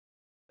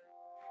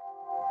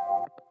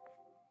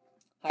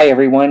Hi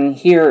everyone,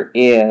 here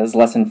is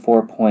lesson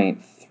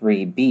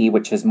 4.3b,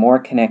 which is more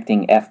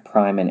connecting f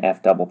prime and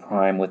f double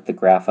prime with the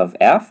graph of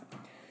f.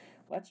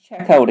 Let's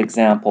check out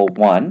example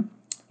 1.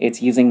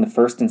 It's using the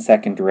first and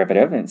second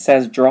derivative, and it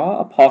says draw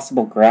a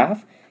possible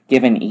graph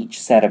given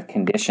each set of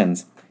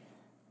conditions.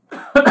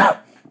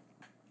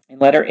 In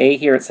letter A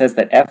here it says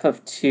that f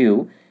of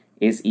 2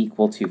 is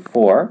equal to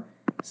 4,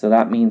 so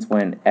that means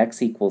when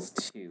x equals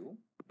 2,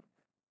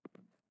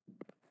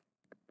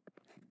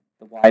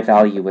 the y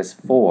value is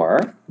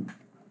 4.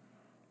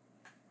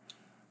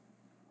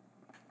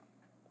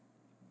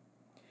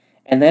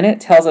 And then it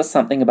tells us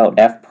something about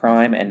f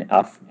prime and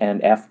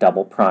f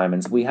double prime.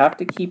 And so we have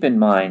to keep in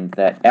mind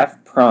that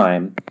f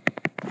prime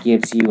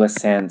gives you a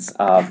sense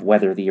of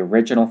whether the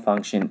original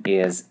function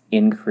is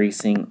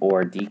increasing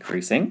or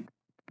decreasing.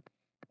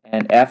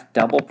 And f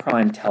double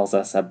prime tells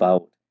us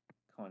about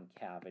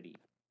concavity,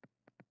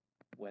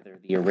 whether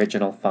the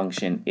original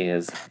function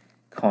is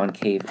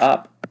concave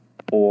up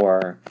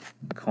or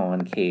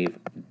concave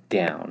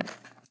down.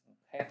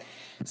 Okay.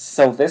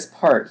 So this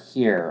part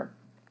here,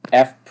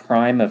 f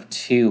prime of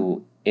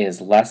 2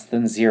 is less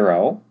than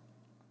 0.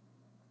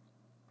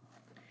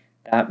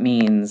 That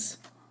means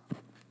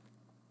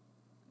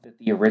that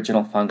the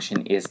original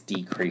function is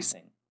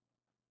decreasing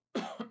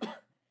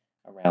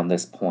around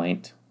this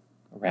point,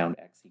 around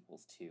x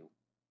equals 2.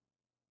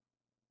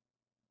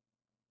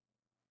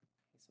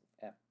 So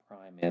if f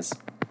prime is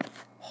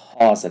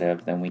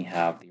positive, then we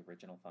have the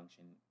original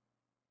function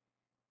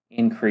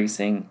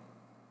increasing,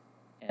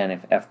 and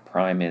if f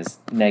prime is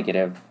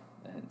negative,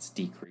 then it's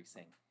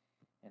decreasing.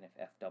 And if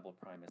f double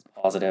prime is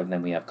positive,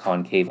 then we have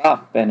concave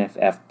up, and if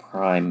f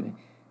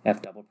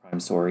double prime,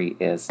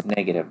 is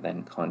negative,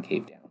 then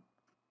concave down.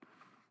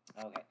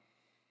 Okay,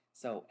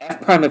 so f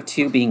prime of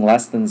 2 being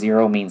less than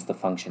 0 means the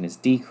function is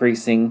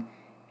decreasing,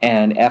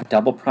 and f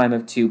double prime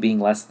of 2 being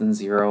less than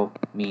 0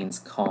 means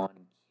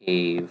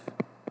concave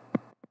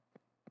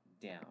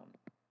down.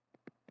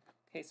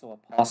 Okay, so a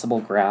possible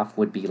graph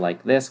would be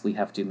like this. We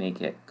have to make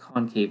it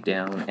concave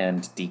down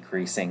and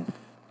decreasing.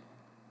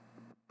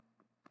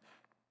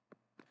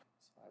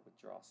 So I would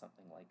draw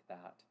something like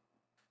that.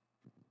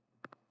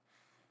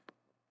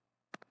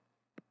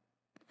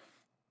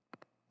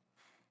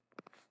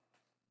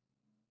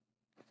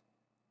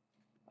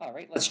 All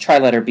right, let's try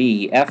letter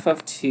B. F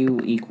of 2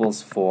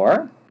 equals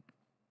 4.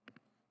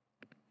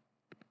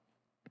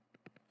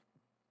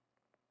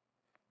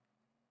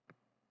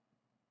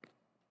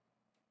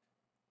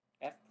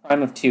 F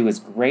prime of 2 is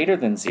greater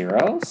than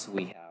 0, so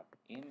we have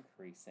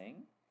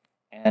increasing.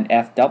 And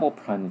f double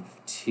prime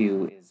of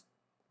 2 is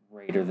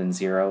greater than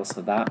 0,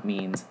 so that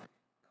means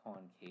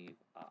concave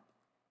up.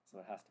 So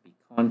it has to be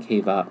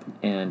concave up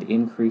and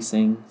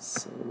increasing.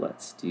 So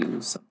let's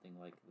do something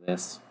like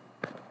this.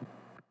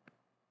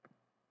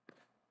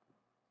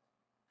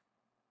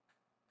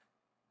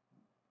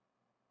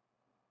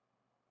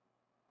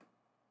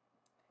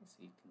 So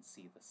you can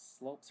see the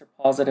slopes are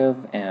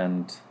positive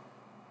and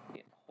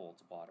it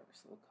holds water,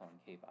 so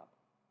concave up.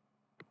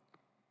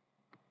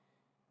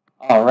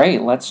 All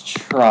right, let's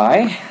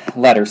try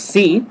letter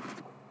C.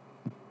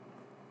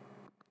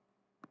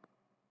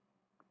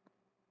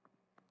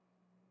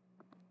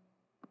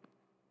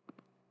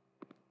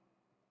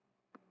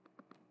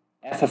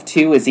 F of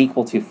 2 is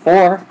equal to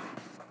 4.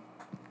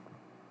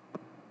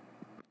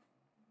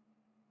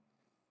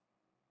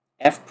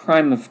 F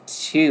prime of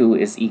 2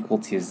 is equal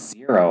to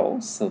 0,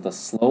 so the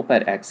slope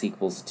at x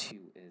equals 2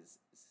 is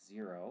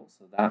 0,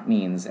 so that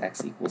means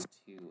x equals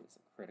 2 is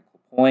a critical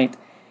point.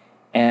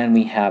 And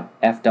we have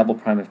f double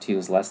prime of 2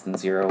 is less than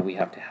 0, we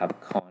have to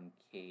have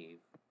concave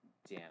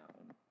down.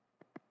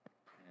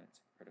 And it's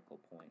a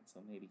critical point,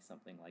 so maybe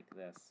something like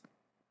this.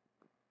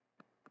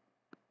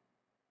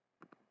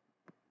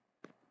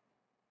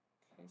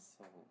 Okay,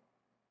 so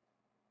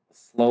the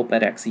slope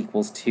at x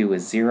equals 2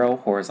 is 0,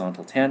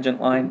 horizontal tangent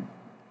line.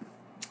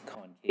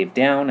 Concave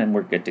down, and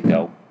we're good to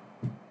go.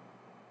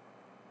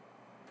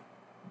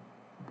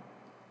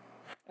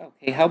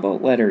 Okay, how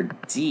about letter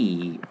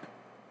D?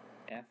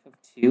 F of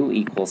 2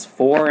 equals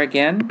 4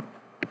 again.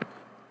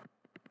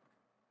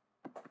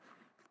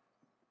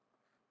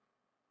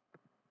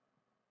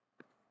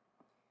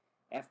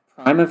 F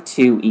prime of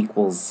 2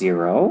 equals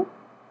 0.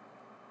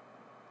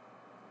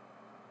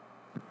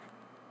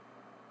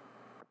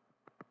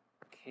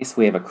 Okay, so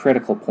we have a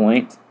critical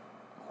point,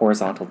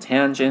 horizontal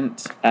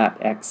tangent at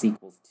x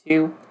equals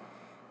 2.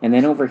 And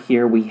then over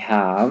here we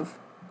have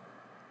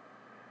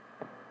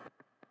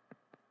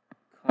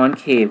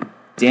concave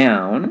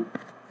down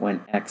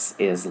when x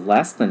is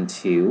less than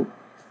 2,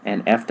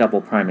 and f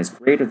double prime is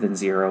greater than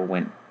 0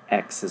 when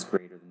x is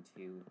greater than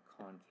 2,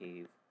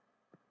 concave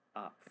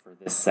up for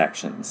this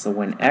section. So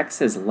when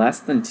x is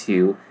less than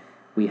 2,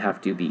 we have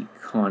to be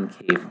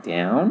concave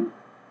down.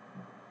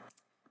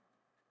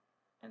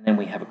 And then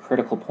we have a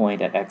critical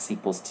point at x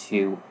equals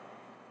 2.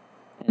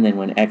 And then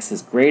when x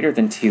is greater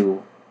than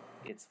 2,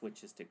 it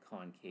switches to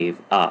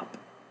concave up.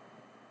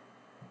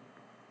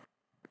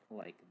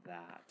 Like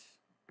that.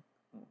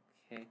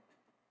 Okay.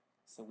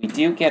 So we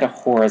do get a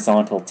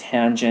horizontal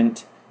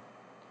tangent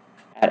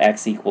at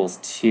x equals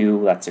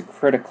 2, that's a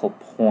critical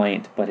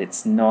point, but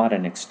it's not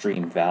an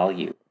extreme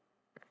value.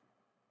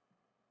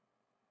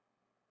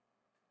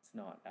 It's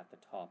not at the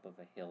top of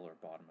a hill or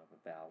bottom of a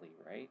valley,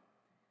 right?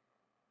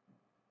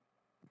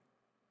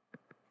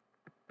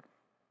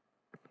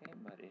 Okay,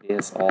 but it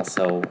is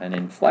also an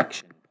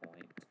inflection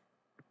point.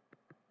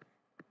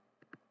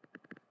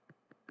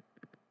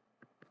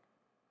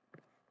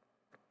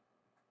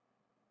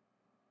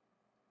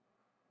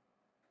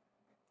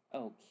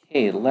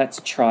 Okay, let's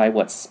try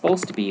what's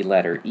supposed to be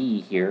letter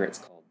E here. It's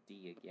called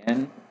D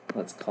again.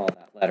 Let's call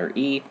that letter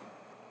E.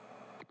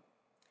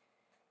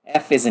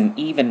 F is an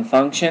even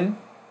function.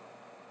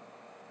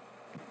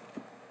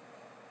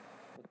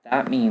 What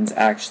that means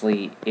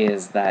actually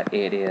is that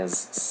it is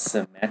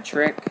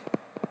symmetric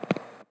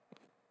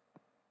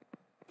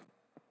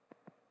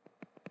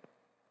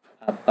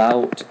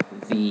about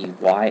the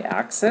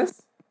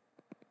y-axis.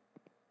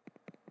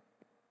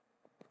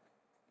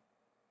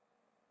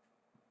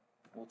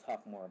 We'll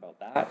talk more about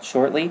that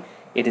shortly.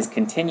 It is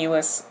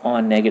continuous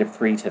on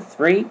 -3 to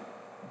 3.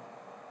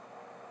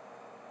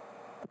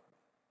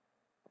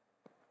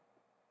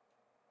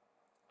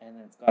 And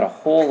then it's got a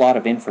whole lot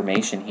of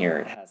information here.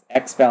 It has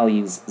x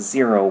values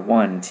 0,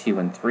 1, 2,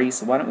 and 3.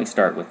 So why don't we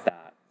start with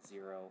that?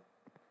 0,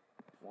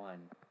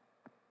 1,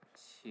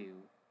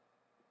 2,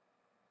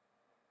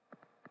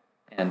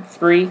 and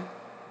 3.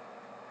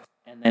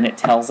 And then it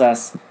tells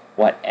us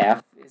what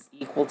f is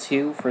equal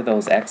to for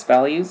those x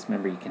values.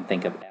 Remember, you can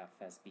think of f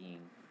as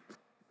being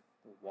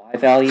the y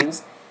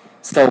values.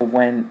 So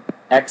when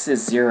x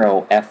is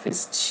 0, f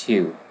is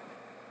 2.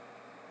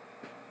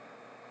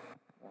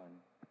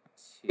 1,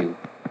 2.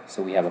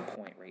 So we have a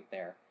point right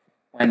there.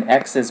 When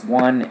x is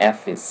 1,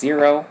 f is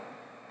 0,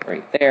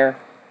 right there.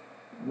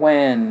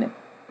 When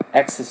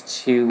x is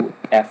 2,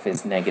 f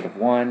is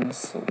 -1,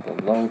 so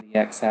below the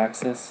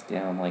x-axis,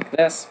 down like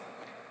this.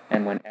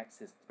 And when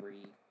x is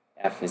 3,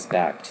 f is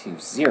back to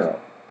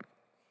 0.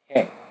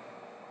 Okay.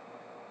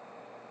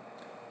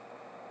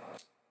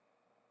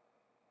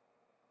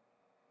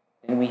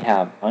 Then we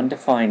have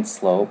undefined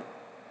slope,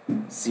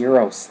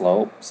 0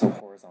 slope, so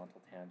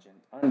horizontal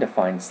tangent,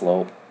 undefined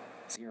slope,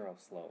 0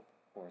 slope,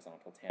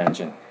 horizontal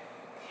tangent.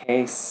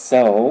 Okay,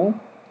 so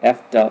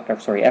f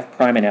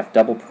prime and f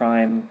double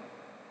prime,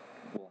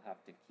 we'll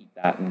have to keep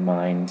that in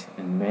mind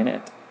in a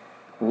minute.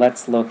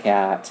 Let's look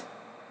at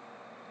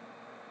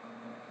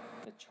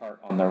the chart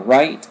on the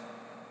right.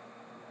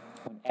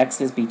 When x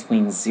is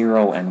between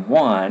 0 and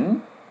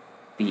 1,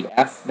 the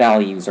f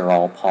values are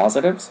all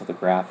positive, so the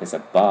graph is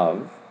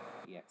above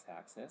the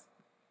x-axis.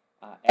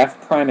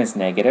 F prime is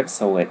negative,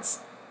 so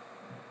it's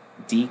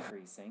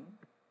decreasing.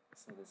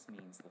 So this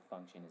means the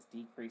function is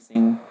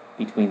decreasing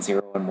between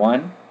 0 and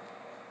 1.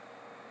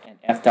 And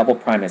f double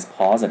prime is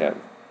positive,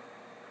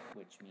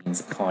 which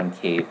means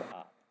concave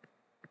up.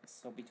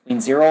 So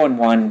between 0 and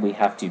 1, we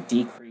have to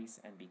decrease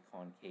and be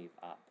concave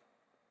up.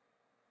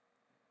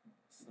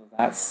 So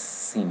that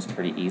seems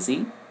pretty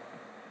easy.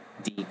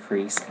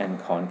 Decrease and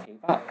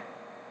concave up.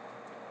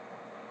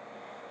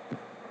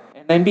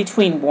 And then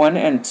between 1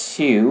 and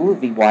 2,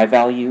 the y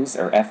values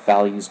or f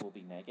values will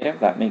be negative.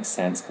 That makes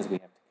sense because we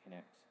have to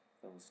connect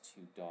those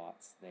two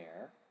dots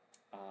there.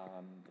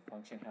 The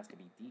function has to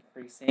be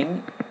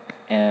decreasing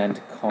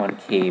and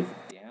concave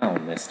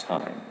down this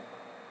time.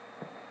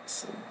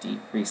 So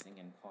decreasing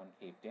and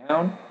concave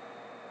down.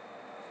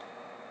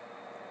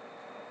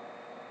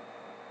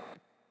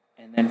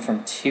 And then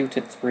from 2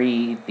 to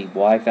 3, the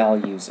y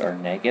values are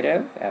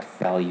negative, f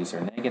values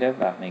are negative.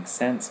 That makes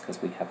sense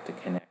because we have to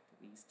connect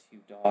these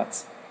two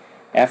dots.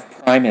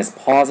 F prime is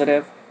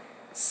positive,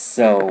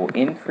 so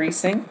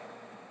increasing.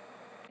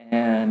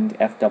 And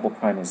f double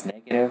prime is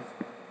negative,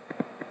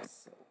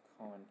 so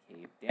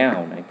concave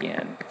down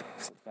again.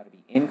 So it's got to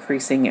be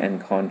increasing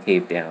and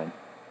concave down.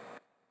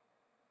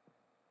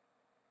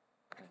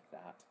 Like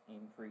that,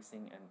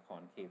 increasing and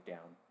concave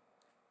down.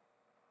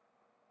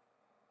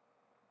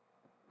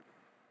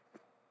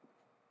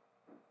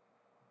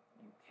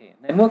 Okay,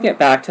 and then we'll get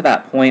back to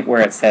that point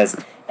where it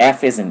says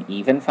f is an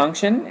even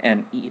function,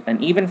 and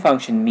an even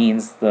function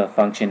means the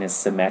function is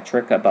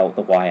symmetric about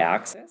the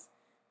y-axis,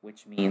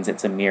 which means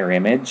it's a mirror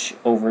image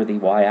over the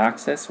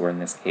y-axis, or in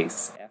this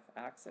case,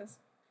 f-axis.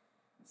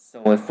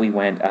 So if we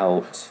went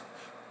out,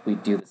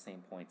 we'd do the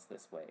same points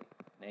this way.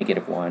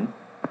 -1,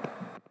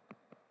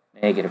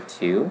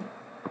 -2,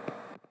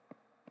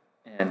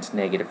 and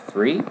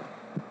 -3,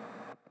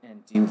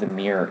 and do the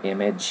mirror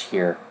image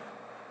here.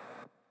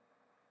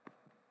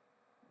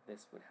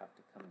 This would have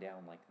to come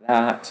down like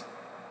that.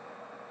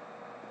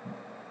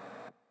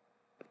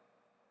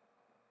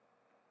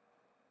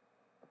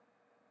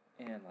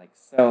 And like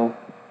so.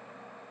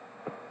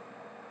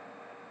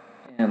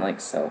 And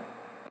like so.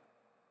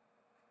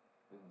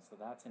 So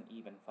that's an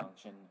even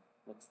function.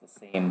 Looks the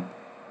same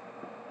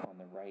on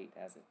the right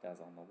as it does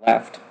on the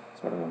left.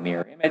 Sort of a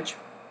mirror image.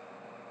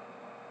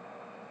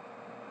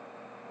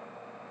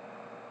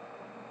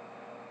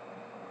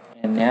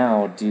 And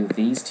now, do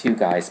these two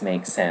guys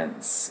make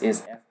sense?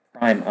 Is f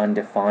prime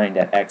undefined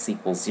at x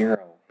equals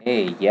 0?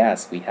 Hey,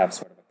 yes, we have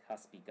sort of a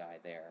cuspy guy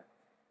there.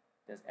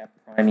 Does f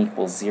prime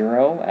equal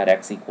 0 at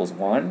x equals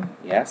 1?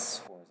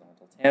 Yes,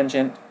 horizontal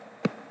tangent.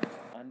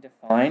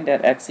 Undefined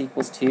at x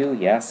equals 2?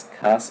 Yes,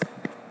 cusp.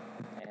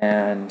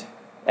 And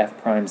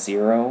f prime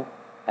 0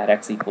 at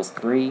x equals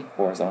 3?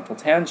 Horizontal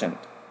tangent.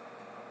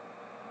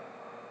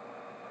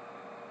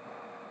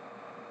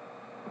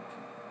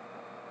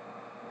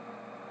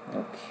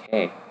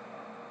 Okay.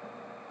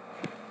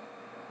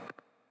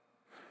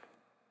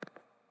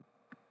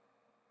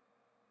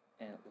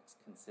 And it looks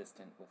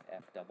consistent with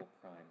f double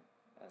prime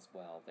as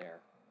well there.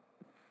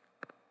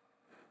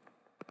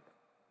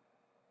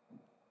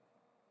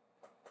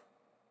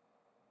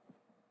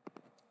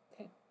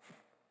 Okay.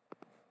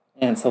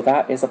 And so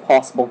that is a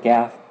possible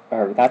graph,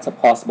 or that's a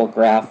possible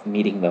graph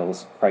meeting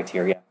those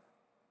criteria.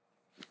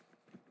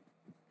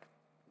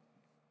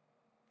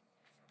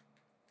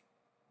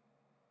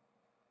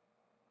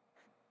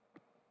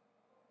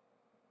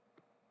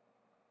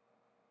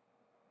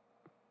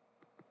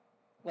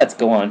 Let's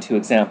go on to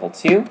example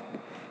 2.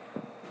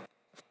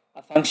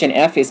 A function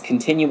f is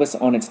continuous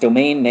on its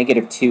domain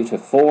 -2 to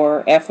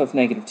 4. F of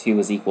 -2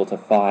 is equal to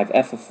 5.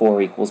 F of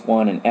 4 equals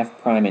 1. And f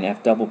prime and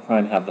f double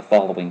prime have the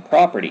following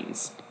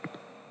properties.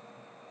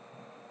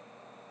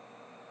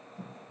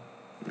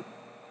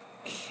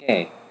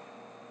 Okay.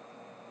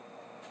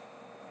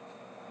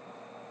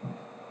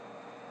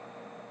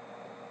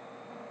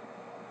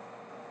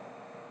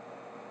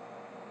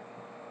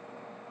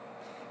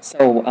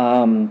 So,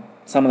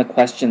 some of the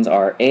questions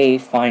are A,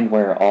 find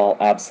where all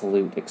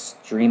absolute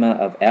extrema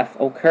of f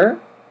occur.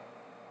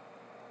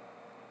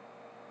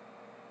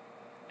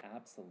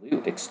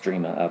 Absolute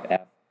extrema of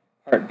f.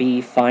 Part B,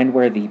 find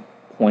where the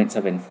points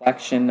of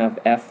inflection of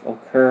f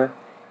occur,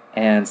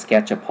 and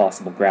sketch a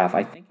possible graph.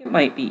 I think it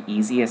might be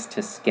easiest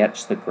to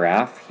sketch the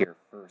graph here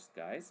first,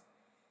 guys.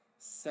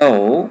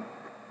 So,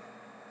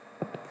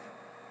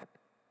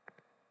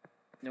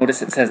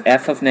 notice it says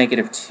f of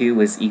 -2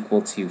 is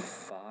equal to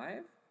 5.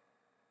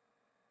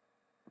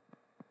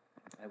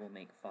 I will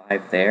make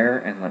 5 there,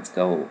 and let's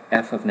go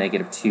f of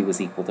 -2 is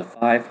equal to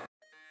 5.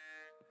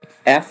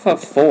 F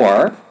of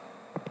 4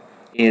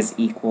 is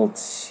equal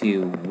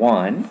to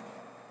 1.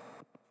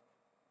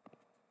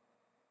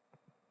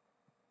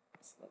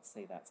 So let's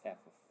say that's f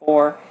of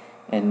 4.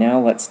 And now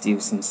let's do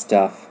some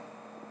stuff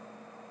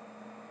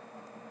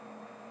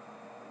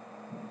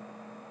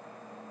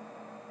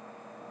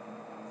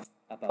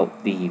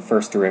about the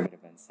first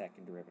derivative and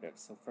second derivative.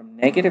 So from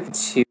 -2 to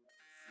 0,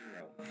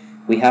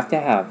 we have to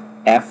have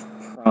f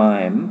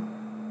prime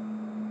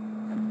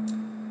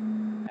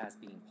as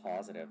being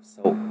positive,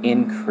 so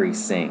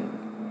increasing.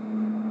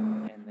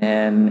 And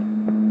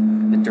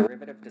then the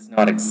derivative does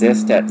not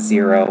exist at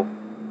 0,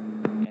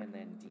 and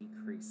then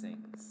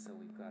decreasing. So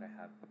we've got to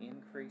have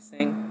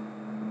increasing,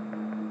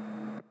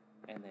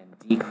 and then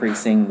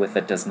decreasing with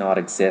it does not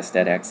exist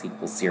at x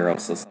equals 0,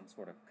 so some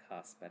sort of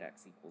cusp at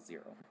x equals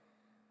 0.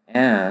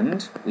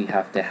 And we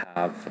have to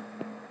have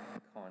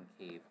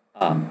concave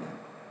up.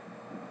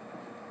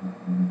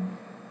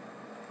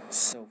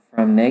 So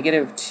from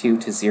 -2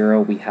 to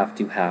 0, we have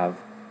to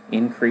have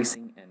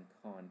increasing and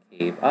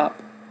concave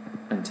up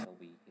until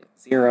we hit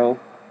 0.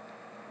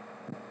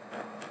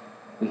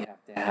 We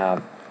have to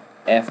have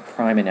f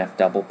prime and f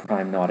double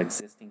prime not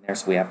existing there,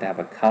 so we have to have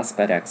a cusp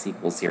at x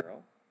equals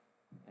 0.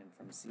 And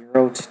from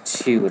 0 to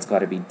 2, it's got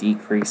to be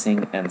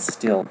decreasing and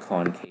still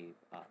concave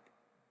up.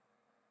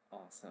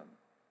 Awesome.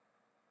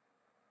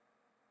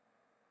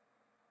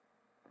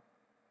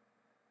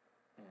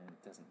 And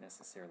it doesn't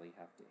necessarily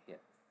have to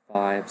hit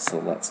 5, so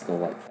let's go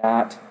like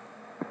that.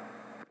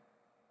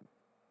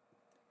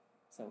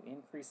 So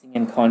increasing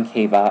and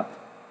concave up,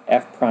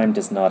 f prime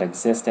does not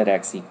exist at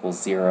x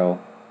equals 0.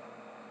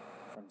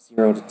 From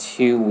 0 to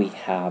 2, we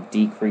have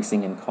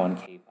decreasing and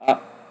concave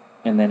up.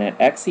 And then at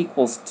x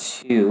equals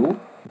 2,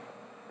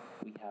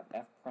 we have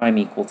f prime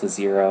equal to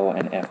 0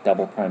 and f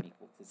double prime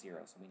equal to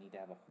 0. So we need to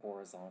have a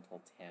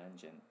horizontal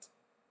tangent.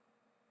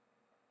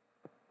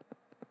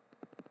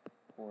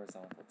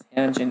 Horizontal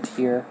tangent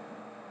here.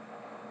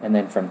 And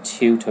then from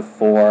 2 to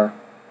 4,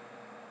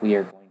 we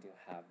are going to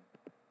have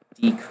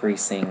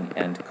decreasing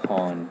and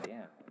con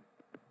down.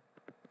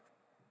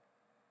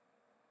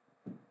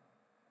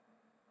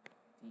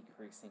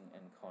 Decreasing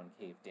and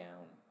concave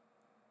down.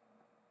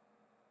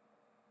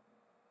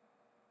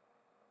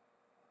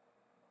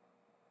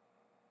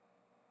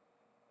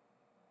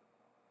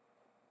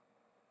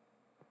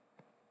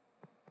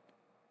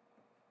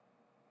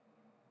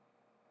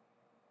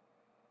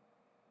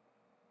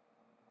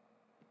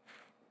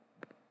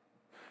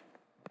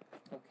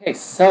 Okay,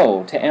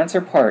 so to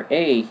answer part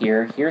A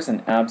here, here's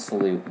an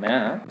absolute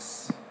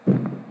max.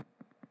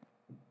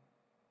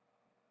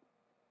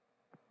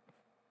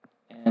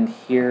 And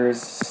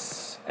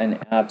here's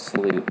an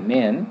absolute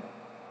min.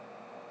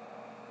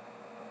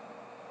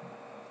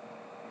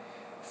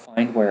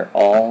 Find where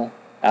all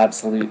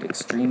absolute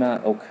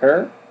extrema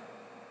occur.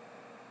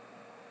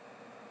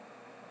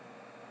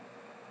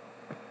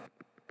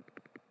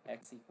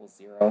 X equals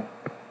 0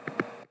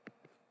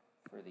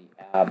 for the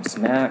abs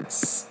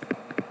max.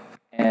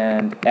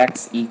 And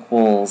x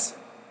equals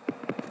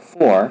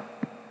 4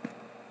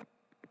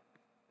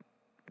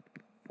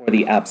 for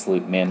the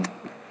absolute min.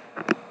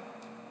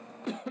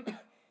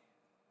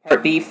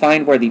 Part B,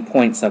 find where the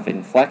points of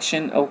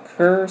inflection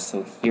occur.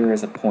 So here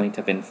is a point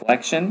of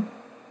inflection.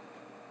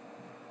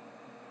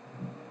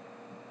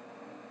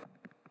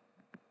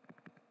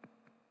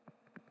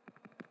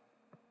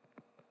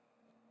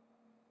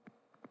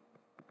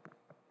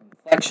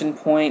 Inflection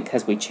point,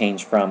 because we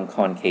change from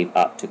concave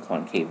up to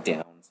concave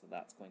down. So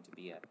that's going to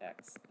be at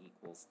x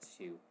equals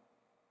 2.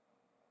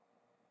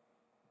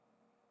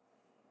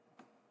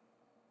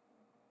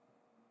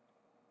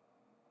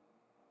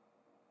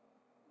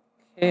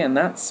 Okay, and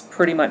that's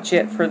pretty much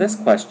it for this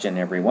question,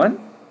 everyone.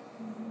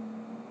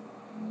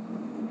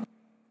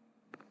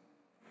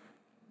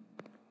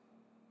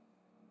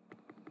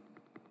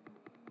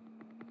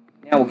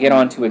 Now we'll get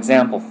on to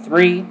example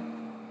 3.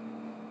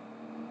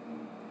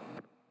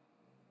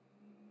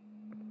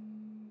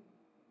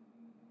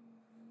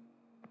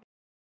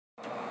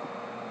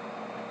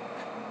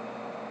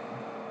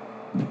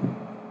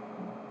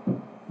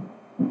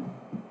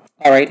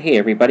 Alright, hey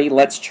everybody,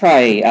 let's try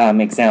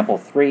example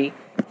 3,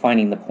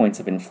 finding the points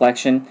of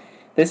inflection.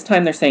 This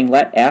time they're saying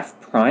let f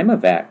prime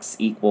of x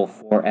equal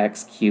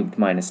 4x cubed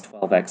minus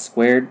 12x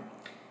squared.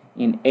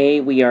 In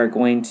A, we are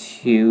going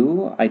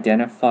to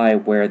identify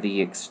where the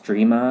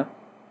extrema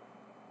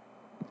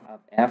of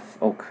f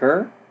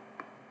occur.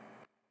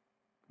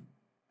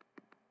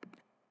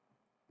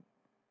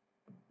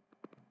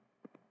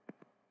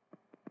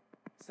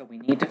 So we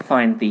need to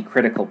find the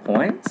critical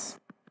points.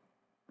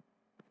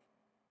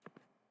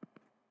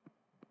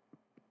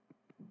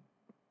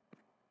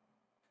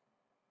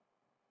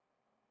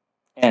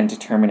 And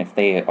determine if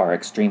they are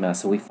extrema.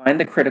 So we find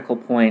the critical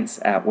points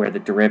at where the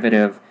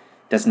derivative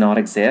does not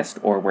exist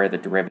or where the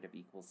derivative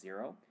equals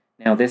 0.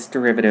 Now this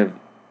derivative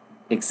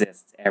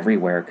exists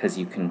everywhere because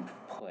you can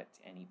put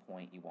any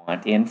point you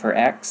want in for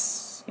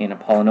x in a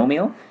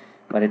polynomial,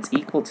 but it's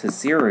equal to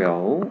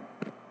 0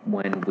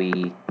 when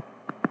we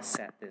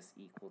set this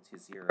equal to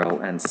 0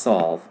 and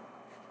solve.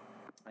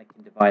 I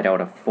can divide out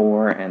a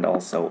 4 and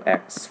also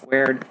x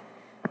squared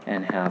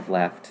and have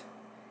left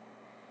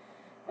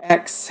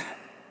x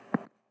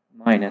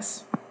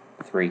minus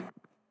 3.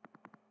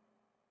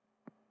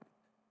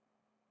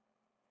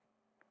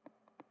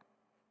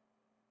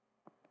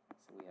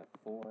 So we have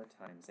 4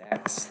 times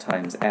x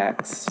times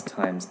x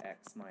times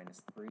x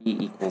minus 3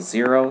 equals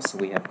 0. So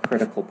we have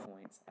critical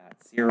points at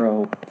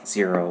 0,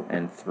 0,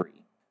 and 3.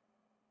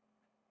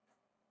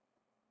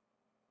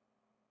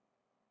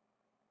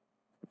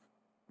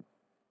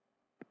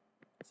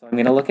 So I'm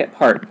going to look at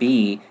part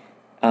B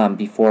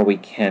before we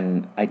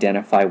can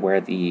identify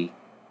where the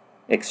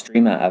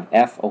extrema of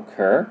f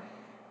occur.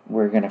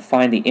 We're going to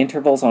find the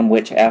intervals on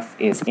which f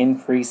is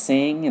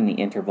increasing and the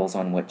intervals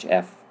on which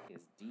f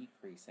is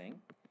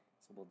decreasing.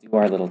 So we'll do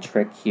our little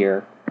trick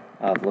here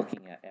of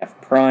looking at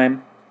f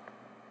prime.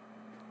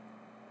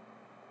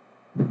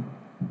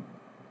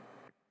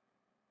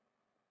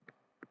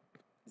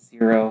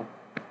 Zero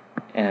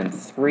and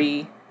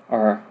 3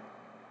 are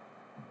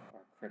our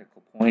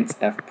critical points.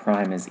 F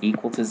prime is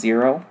equal to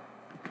 0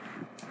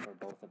 for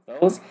both of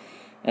those.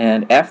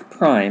 And f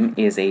prime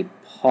is a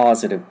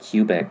positive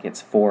cubic.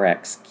 It's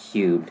 4x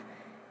cubed.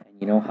 And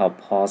you know how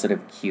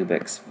positive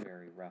cubics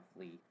very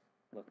roughly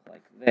look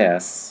like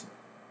this.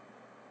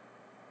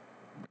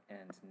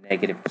 And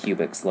negative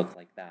cubics look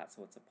like that.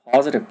 So it's a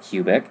positive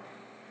cubic.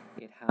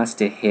 It has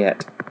to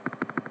hit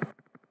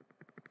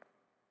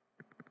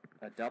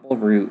a double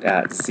root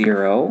at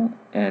 0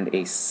 and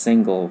a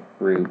single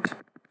root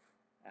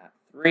at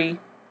 3.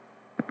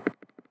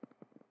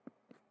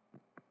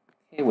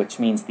 Which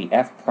means the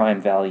f prime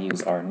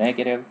values are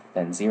negative,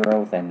 then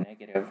 0, then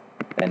negative,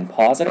 then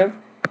positive.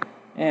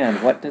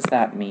 And what does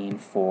that mean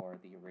for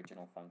the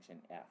original function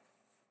f?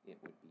 It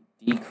would be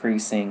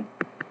decreasing,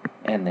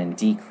 and then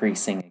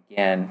decreasing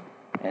again,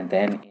 and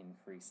then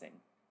increasing.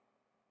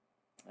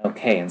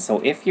 Okay, and so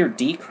if you're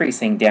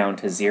decreasing down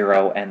to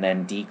 0 and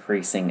then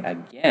decreasing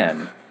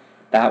again,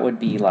 that would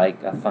be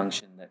like a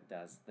function that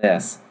does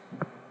this.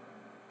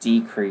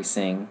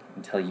 Decreasing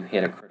until you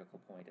hit a critical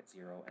point at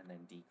 0 and then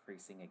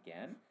decreasing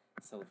again.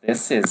 So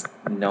this is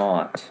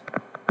not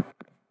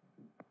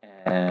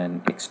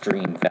an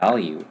extreme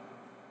value.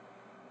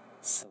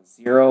 So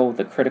 0,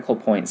 the critical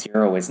point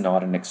 0 is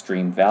not an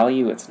extreme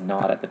value. It's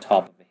not at the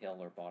top of a hill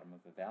or bottom of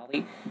a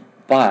valley.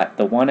 But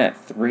the one at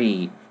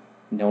 3,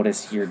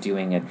 notice you're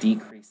doing a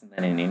decrease and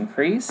then an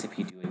increase. If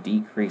you do a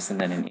decrease and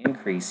then an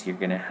increase, you're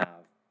going to have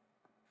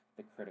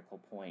the critical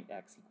point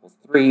x equals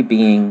 3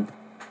 being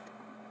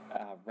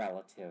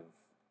relative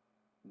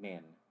min,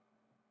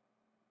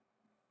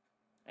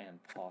 and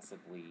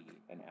possibly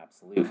an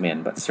absolute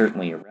min, but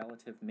certainly a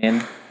relative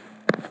min.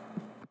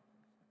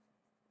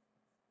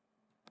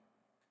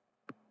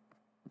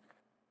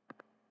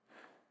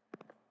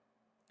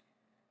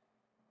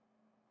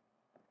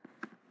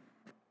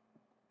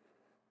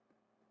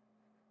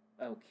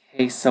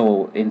 Okay,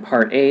 so in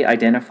part A,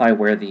 identify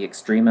where the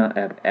extrema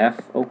of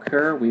f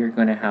occur. We are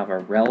going to have a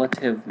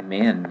relative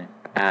min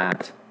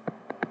at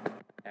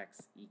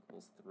x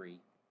equals 3.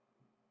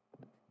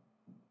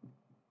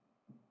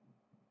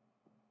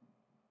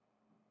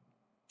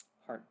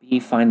 Part B,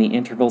 find the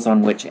intervals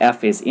on which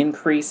f is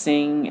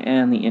increasing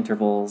and the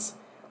intervals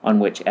on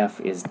which f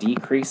is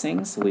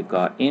decreasing. So we've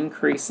got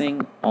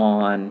increasing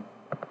on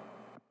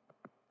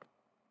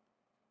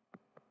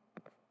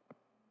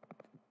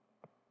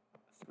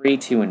 3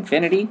 to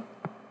infinity,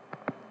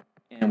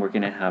 and we're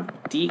going to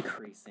have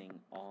decreasing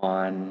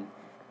on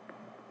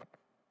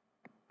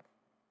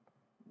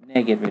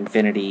negative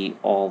infinity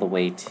all the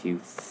way to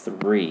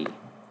 3.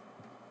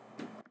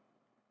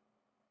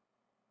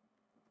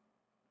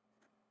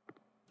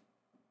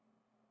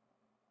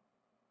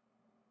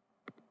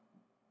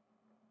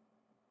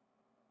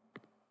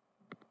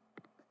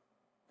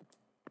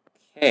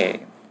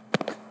 Okay.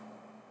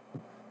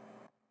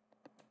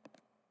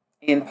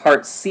 In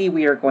part C,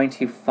 we are going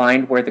to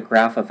find where the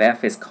graph of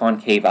f is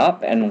concave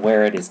up and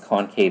where it is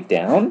concave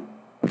down.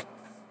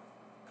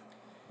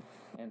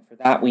 And for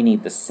that, we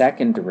need the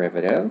second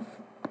derivative.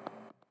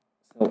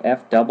 So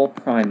f double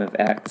prime of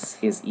x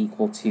is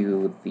equal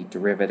to the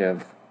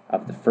derivative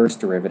of the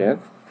first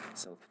derivative.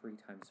 So 3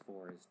 times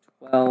 4 is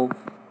 12,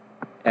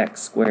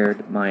 x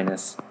squared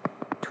minus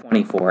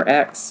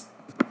 24x.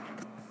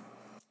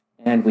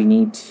 And we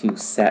need to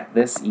set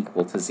this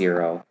equal to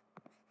 0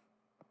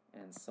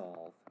 and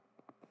solve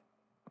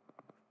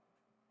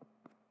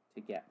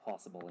to get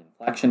possible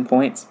inflection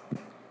points.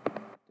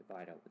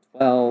 Divide out the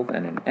 12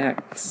 and an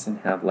x and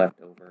have left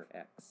over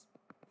x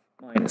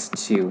minus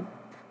 2.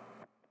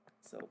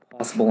 So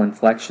possible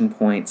inflection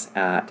points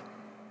at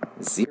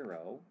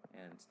 0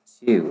 and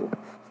 2.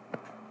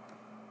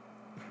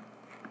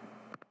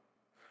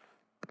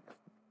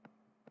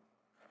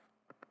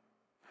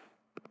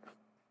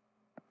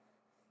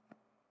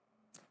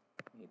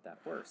 Made that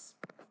worse.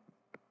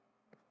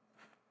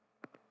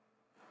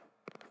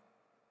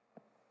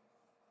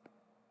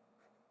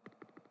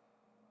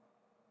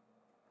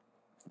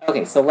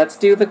 Okay, so let's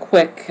do the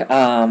quick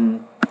f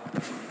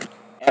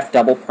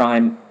double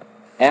prime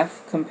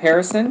f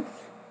comparison.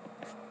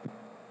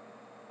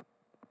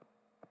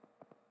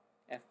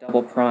 F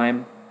double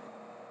prime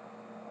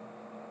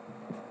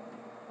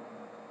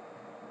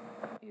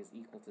is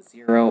equal to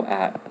 0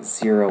 at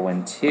 0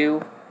 and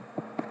 2.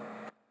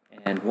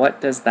 And what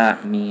does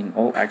that mean?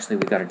 Oh, actually,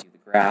 we got to do the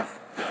graph.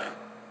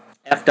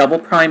 F double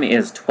prime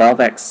is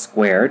 12x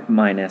squared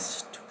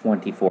minus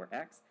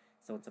 24x.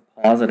 So it's a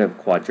positive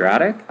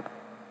quadratic.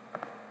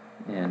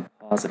 And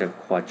positive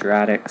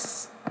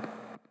quadratics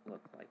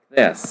look like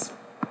this.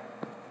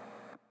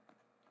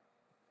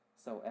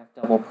 So f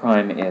double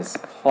prime is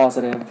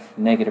positive,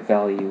 negative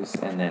values,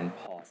 and then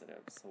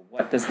positive. So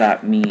what does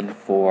that mean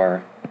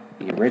for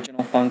the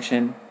original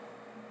function?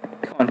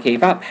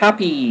 Concave up,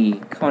 happy.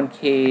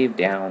 Concave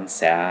down,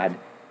 sad.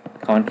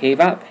 Concave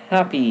up,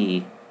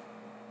 happy.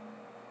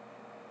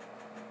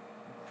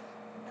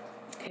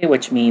 Okay,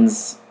 which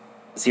means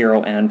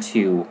 0 and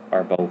 2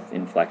 are both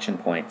inflection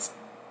points.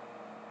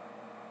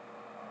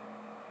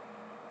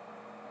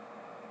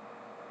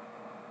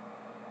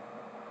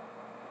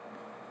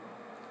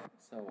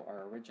 So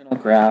our original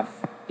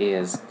graph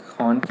is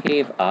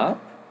concave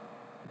up.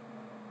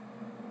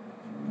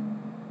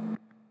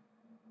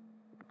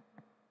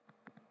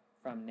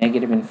 From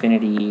negative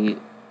infinity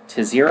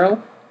to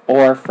 0,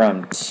 or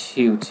from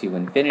 2 to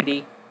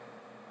infinity.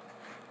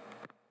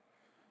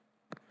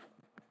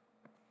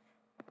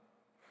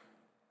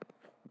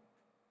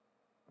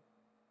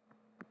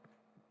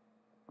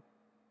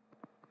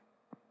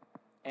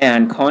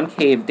 And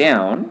concave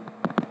down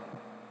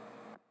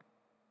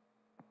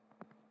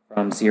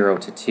from 0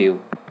 to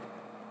 2.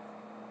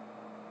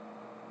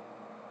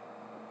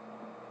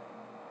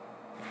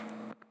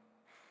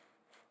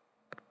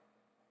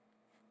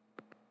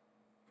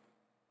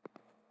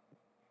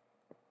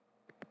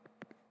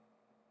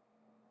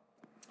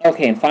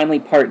 Okay, and finally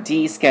part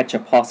D, sketch a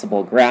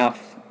possible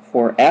graph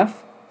for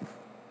f.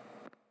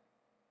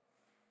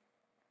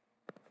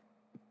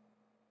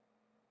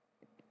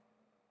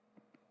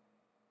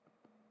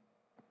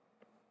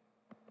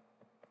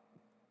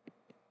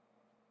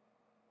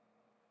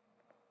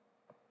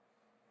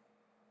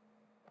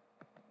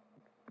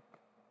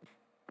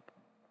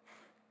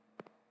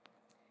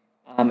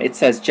 It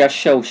says just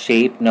show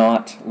shape,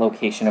 not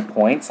location of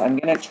points. I'm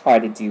going to try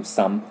to do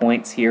some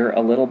points here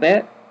a little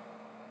bit.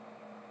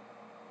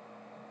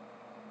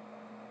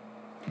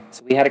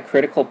 So we had a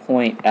critical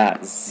point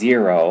at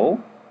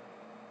 0.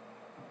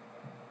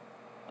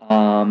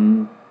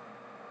 But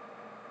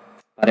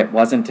it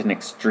wasn't an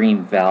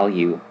extreme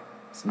value.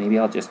 So maybe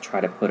I'll just try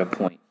to put a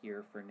point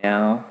here for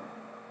now.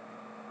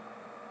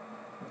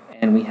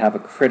 And we have a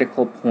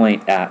critical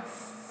point at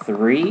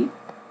 3.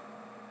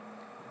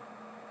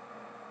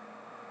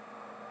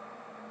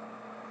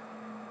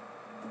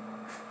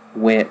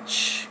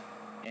 Which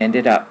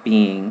ended up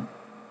being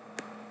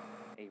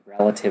a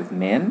relative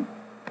min.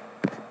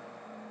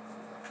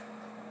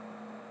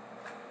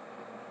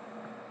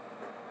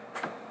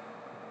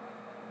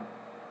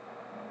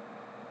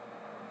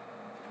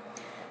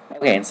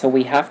 Okay, and so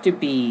we have to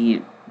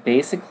be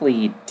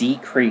basically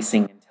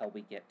decreasing until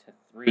we get to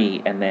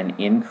 3 and then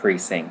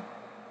increasing.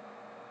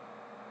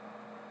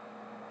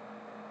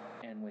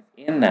 And with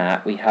in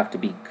that, we have to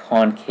be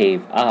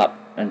concave up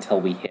until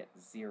we hit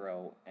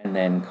 0 and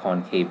then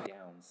concave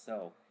down.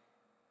 So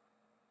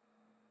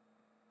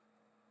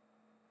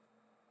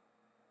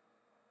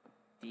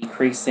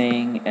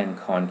decreasing and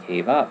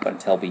concave up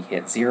until we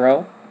hit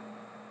 0.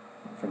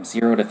 From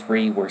 0 to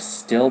 3, we're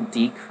still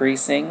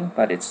decreasing,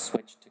 but it's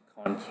switched to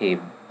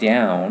concave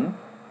down.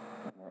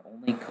 And we're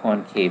only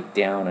concave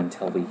down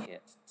until we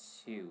hit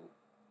 2.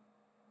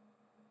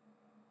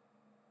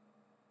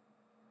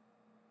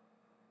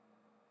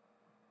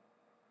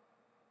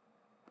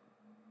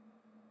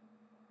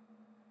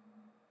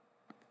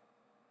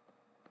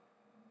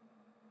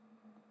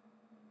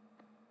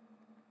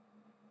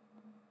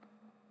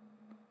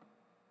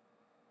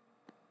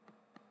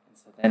 And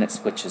so then it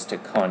switches to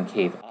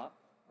concave up,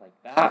 like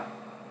that.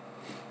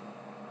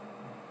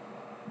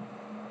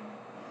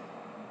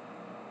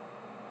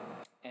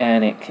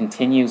 And it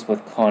continues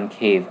with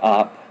concave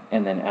up,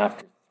 and then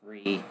after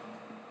 3,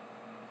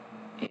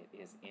 it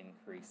is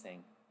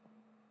increasing.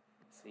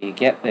 So you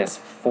get this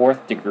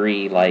 4th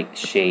degree-like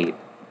shape,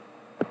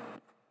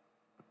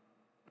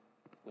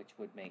 which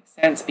would make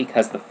sense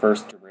because the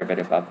first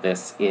derivative of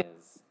this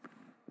is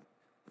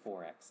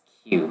 4x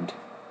cubed.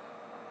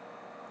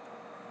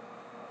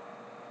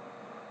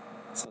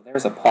 So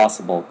there's a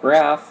possible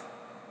graph.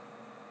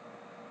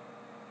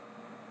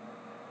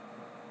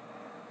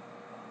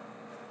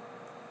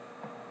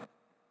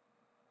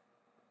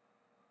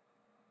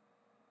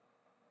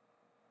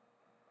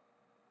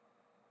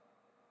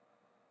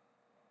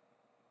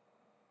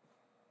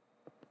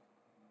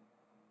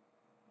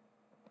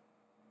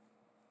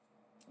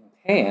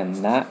 Okay, and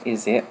that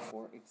is it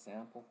for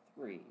example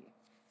 3.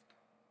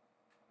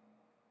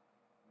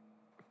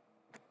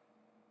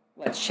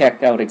 Let's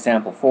check out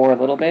example 4 a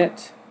little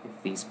bit,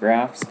 if these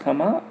graphs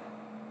come up.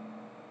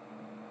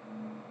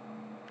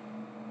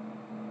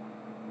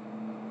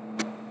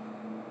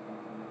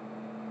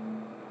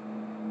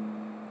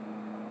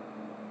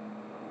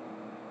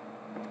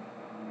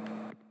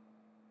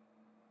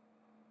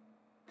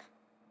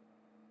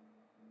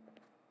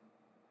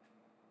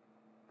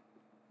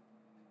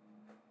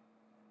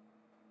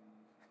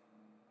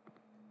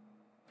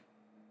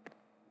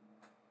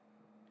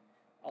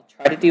 I'll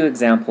try to do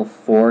example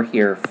 4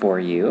 here for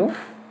you.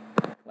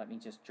 Let me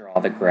just draw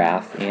the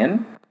graph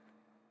in.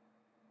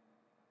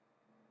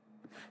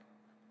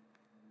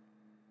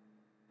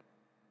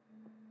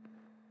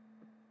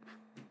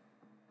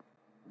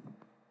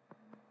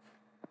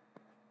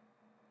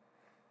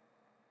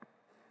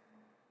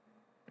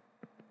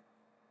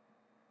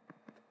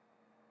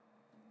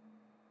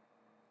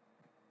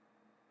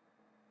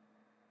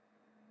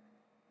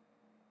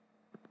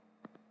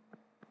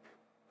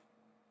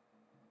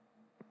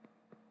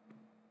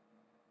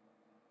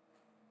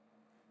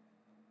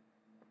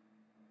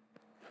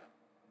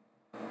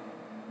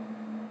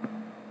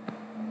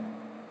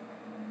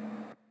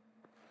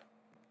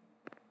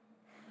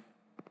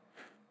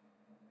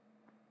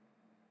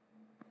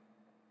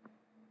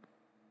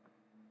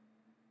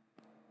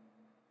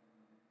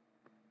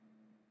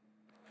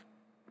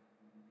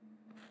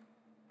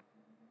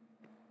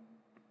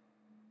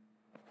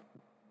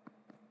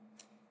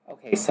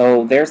 Okay,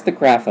 so there's the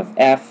graph of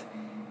f,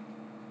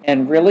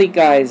 and really,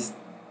 guys,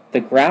 the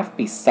graph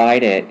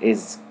beside it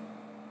is,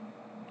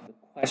 the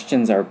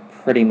questions are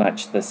pretty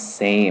much the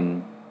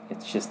same.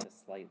 It's just a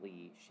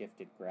slightly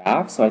shifted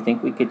graph, so I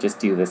think we could just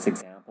do this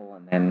example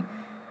and then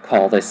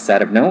call this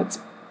set of notes.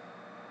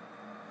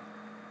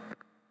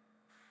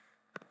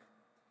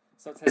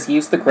 So it says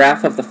use the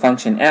graph of the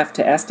function f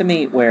to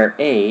estimate where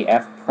a,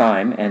 f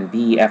prime, and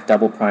b, f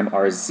double prime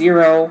are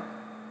 0,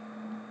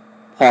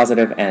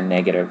 positive, and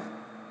negative.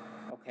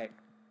 Okay.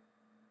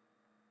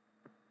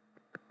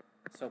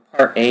 So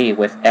part A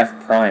with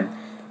f prime.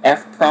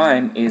 F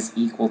prime is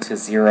equal to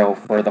 0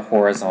 for the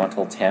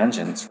horizontal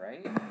tangents,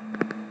 right?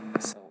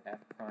 So f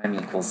prime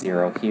equals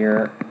 0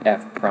 here,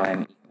 f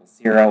prime equals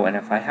 0, and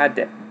if I had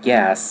to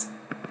guess,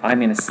 I'm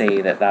going to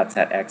say that that's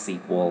at x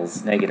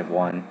equals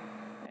 -1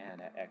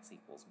 and at x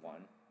equals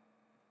 1.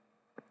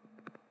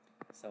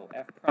 So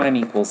f prime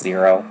equals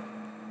 0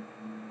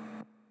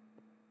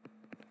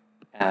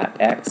 at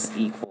x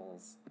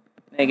equals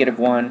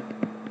 -1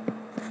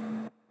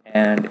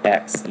 and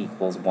x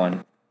equals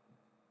 1.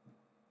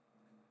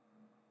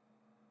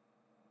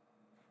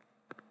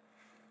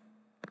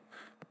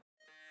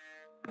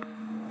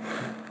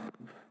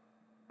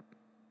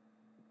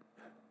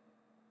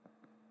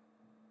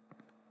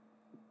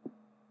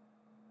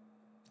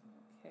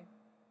 Okay.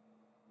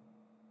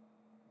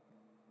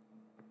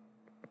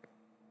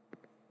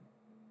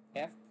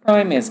 F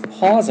prime is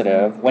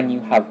positive when you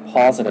have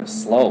positive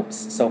slopes.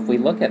 So if we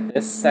look at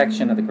this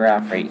section of the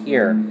graph right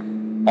here,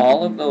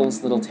 all of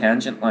those little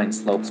tangent line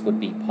slopes would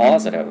be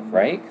positive,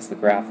 right? Because the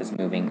graph is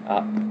moving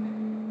up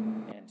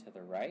and to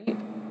the right.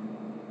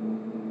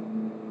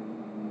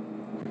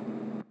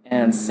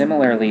 And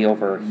similarly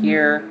over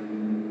here,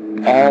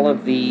 all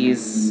of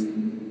these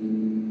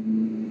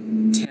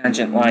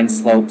tangent line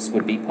slopes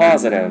would be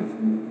positive.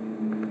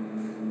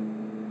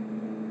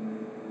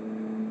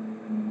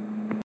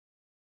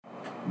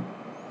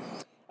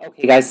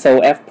 Okay, guys, so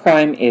f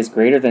prime is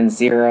greater than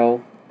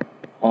 0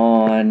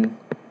 on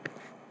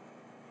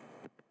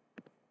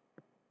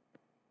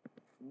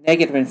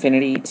negative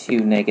infinity to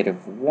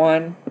negative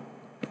 1,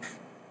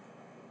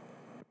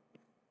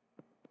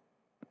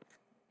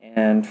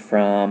 and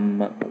from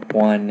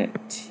 1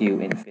 to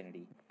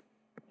infinity.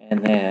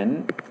 And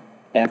then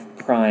f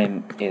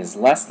prime is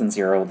less than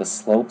 0, the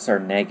slopes are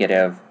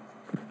negative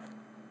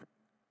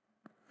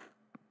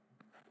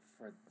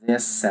for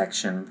this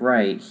section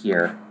right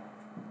here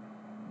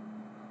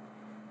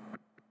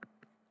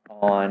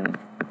on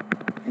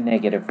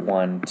negative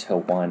 1 to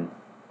 1.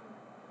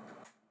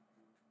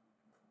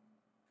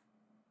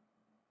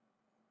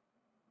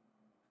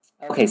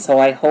 Okay, so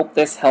I hope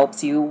this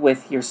helps you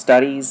with your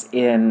studies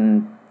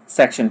in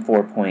section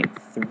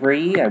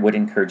 4.3. I would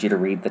encourage you to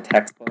read the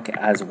textbook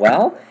as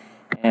well.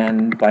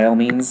 And by all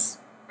means,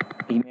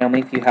 email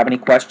me if you have any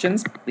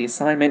questions. The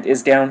assignment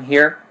is down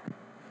here.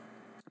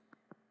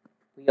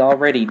 We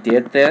already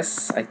did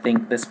this. I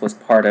think this was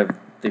part of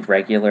the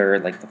regular,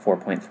 like the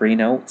 4.3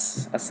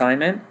 notes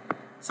assignment.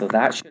 So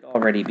that should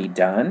already be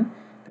done.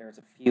 There's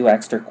a few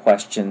extra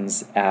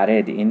questions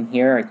added in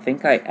here. I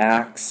think I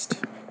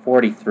asked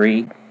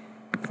 43,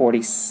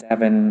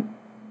 47,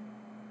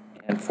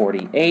 and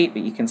 48,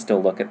 but you can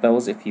still look at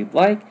those if you'd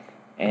like.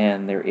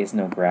 And there is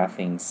no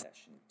graphing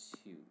session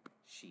 2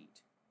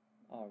 sheet.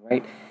 All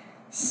right.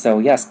 So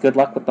yes, good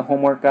luck with the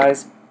homework,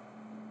 guys.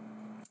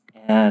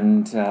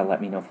 And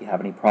let me know if you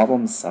have any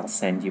problems. I'll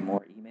send you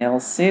more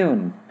emails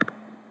soon.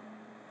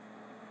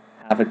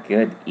 Have a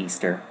good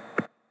Easter.